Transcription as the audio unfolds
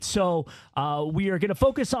So we are going to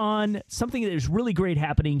focus on something that is really great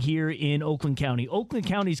happening here in Oakland County. Oakland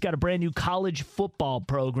County's got a brand new college football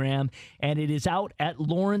program, and it is out at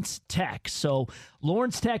Lawrence Tech. So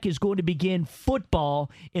Lawrence Tech is going to begin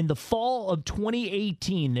football in the fall of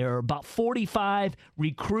 2018. There are about 45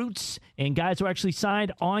 recruits and guys who are actually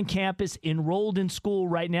signed on campus, enrolled in school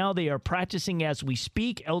right now. They are practicing as we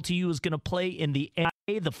speak. LTU is going to play in the NIA.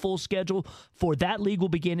 The full schedule for that league will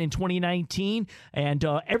begin in 2019. And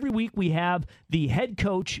every week we have the head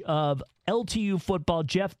coach of LTU football,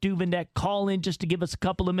 Jeff Duveneck, call in just to give us a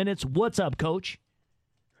couple of minutes. What's up, Coach?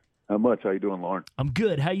 Not much. How you doing, Lauren? I'm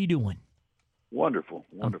good. How you doing? Wonderful.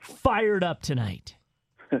 I'm fired up tonight.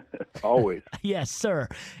 Always. Yes, sir.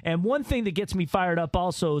 And one thing that gets me fired up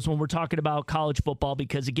also is when we're talking about college football,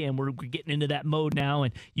 because, again, we're getting into that mode now,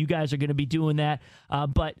 and you guys are going to be doing that.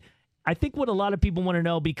 But I think what a lot of people want to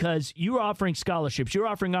know, because you're offering scholarships, you're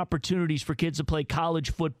offering opportunities for kids to play college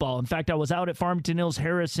football. In fact, I was out at Farmington Hills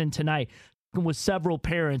Harrison tonight with several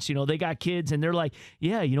parents. You know, they got kids and they're like,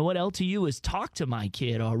 yeah, you know what, LTU has talked to my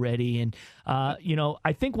kid already. And, you know,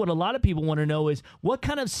 I think what a lot of people want to know is what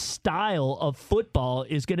kind of style of football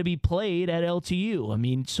is going to be played at LTU. I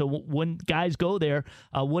mean, so when guys go there,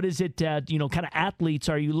 what is it, you know, kind of athletes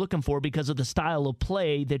are you looking for because of the style of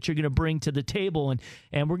play that you're going to bring to the table?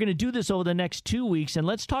 And we're going to do this over the next 2 weeks. And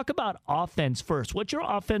let's talk about offense first. What's your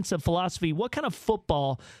offensive philosophy? What kind of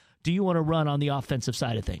football do you want to run on the offensive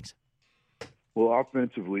side of things? Well,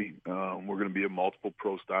 offensively, we're going to be a multiple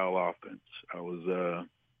pro-style offense. I was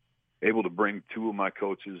able to bring two of my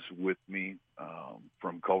coaches with me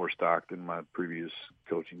from Culver Stockton, my previous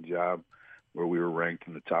coaching job, where we were ranked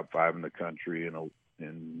in the top 5 in the country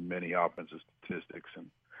in many offensive statistics.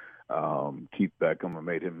 And Keith Beckham, I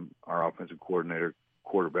made him our offensive coordinator,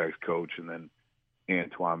 quarterbacks coach, and then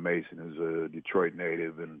Antoine Mason, who's a Detroit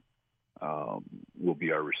native, and will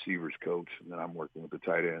be our receivers coach. And then I'm working with the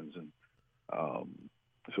tight ends. And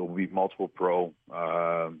so we'll be multiple pro,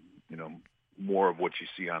 you know, more of what you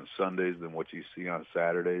see on Sundays than what you see on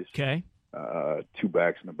Saturdays. Okay. 2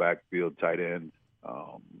 backs in the backfield, tight end.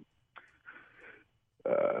 A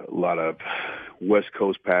lot of West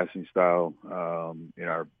Coast passing style in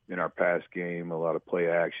our pass game, a lot of play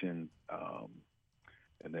action,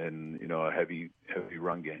 and then, you know, a heavy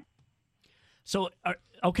run game. So,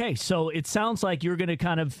 okay, so it sounds like you're going to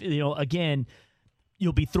kind of, you know, again,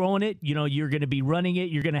 you'll be throwing it, you know, you're going to be running it.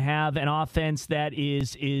 You're going to have an offense that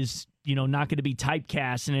is, you know, not going to be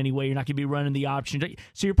typecast in any way. You're not going to be running the option.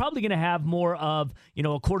 So you're probably going to have more of, you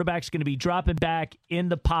know, a quarterback's going to be dropping back in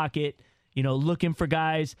the pocket, you know, looking for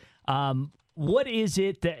guys. What is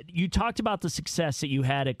it that you talked about the success that you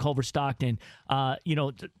had at Culver Stockton? You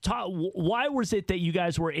know, why was it that you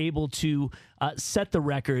guys were able to set the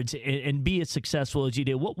records and be as successful as you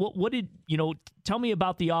did? What did, you know, tell me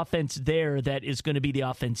about the offense there that is going to be the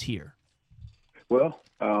offense here? Well,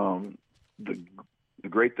 the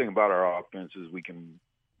great thing about our offense is we can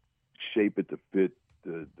shape it to fit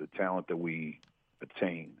the talent that we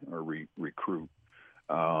attain or recruit.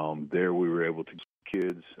 There we were able to get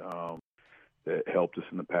kids that helped us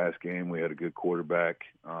in the pass game. We had a good quarterback.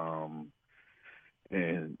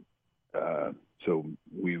 So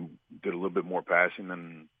we did a little bit more passing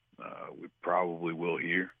than we probably will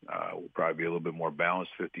here. We'll probably be a little bit more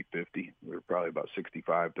balanced, 50-50. We're probably about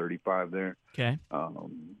 65-35 there. Okay.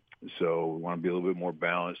 So we want to be a little bit more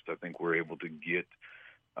balanced. I think we're able to get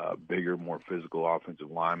bigger, more physical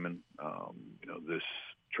offensive linemen. You know, this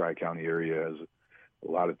Tri-County area has a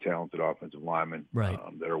lot of talented offensive linemen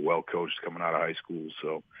that are well coached coming out of high school.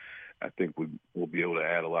 So I think we'll be able to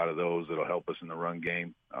add a lot of those that'll help us in the run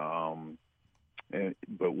game.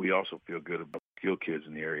 But we also feel good about skill kids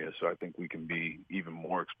in the area. So I think we can be even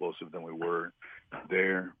more explosive than we were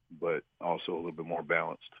there, but also a little bit more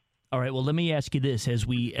balanced. All right, well, let me ask you this as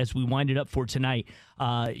we wind it up for tonight.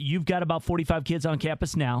 You've got about 45 kids on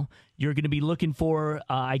campus now. You're going to be looking for,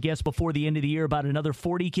 I guess, before the end of the year, about another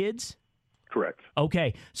 40 kids? Correct.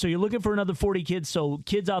 Okay, so you're looking for another 40 kids. So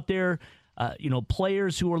kids out there, you know,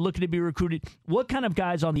 players who are looking to be recruited. What kind of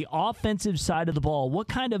guys on the offensive side of the ball, what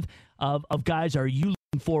kind of guys are you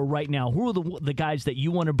looking for right now? Who are the guys that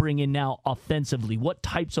you want to bring in now offensively? What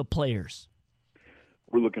types of players?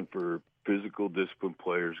 We're looking for physical, disciplined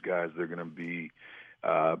players, guys that are going to be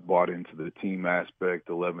bought into the team aspect.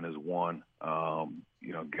 11 is one.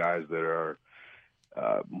 You know, guys that are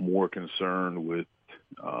more concerned with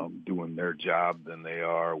doing their job than they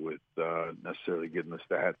are with necessarily getting the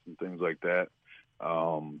stats and things like that.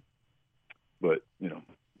 But, you know,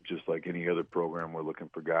 just like any other program, we're looking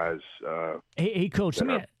for guys. Hey, Coach,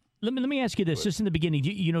 let me ask you this just in the beginning.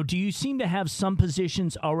 Do you seem to have some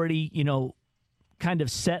positions already, you know, kind of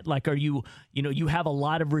set? Like, are you have a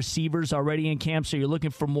lot of receivers already in camp, so you're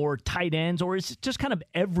looking for more tight ends, or is it just kind of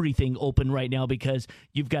everything open right now because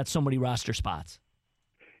you've got so many roster spots?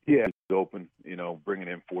 Yeah, it's open. Bringing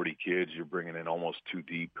in 40 kids, you're bringing in almost too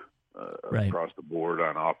deep across the board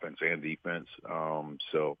on offense and defense.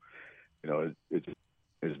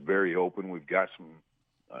 It's very open. We've got some,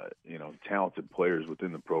 talented players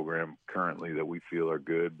within the program currently that we feel are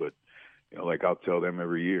good. But, like I'll tell them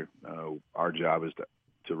every year, our job is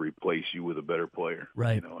to replace you with a better player.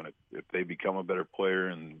 Right. And if they become a better player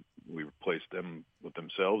and we replace them with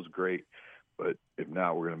themselves, great. But if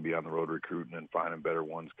not, we're going to be on the road recruiting and finding better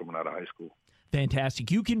ones coming out of high school.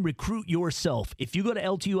 Fantastic. You can recruit yourself. If you go to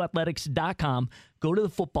ltuathletics.com, go to the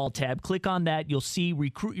football tab, click on that. You'll see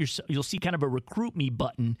You'll see kind of a recruit me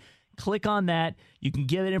button. Click on that. You can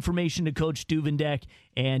give that information to Coach Duvendeck,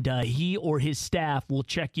 and he or his staff will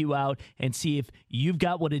check you out and see if you've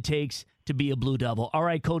got what it takes to be a Blue Devil. All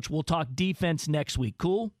right, Coach, we'll talk defense next week.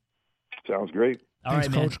 Cool? Sounds great. Thanks,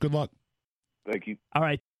 Coach. Good luck. Thank you. All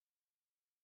right.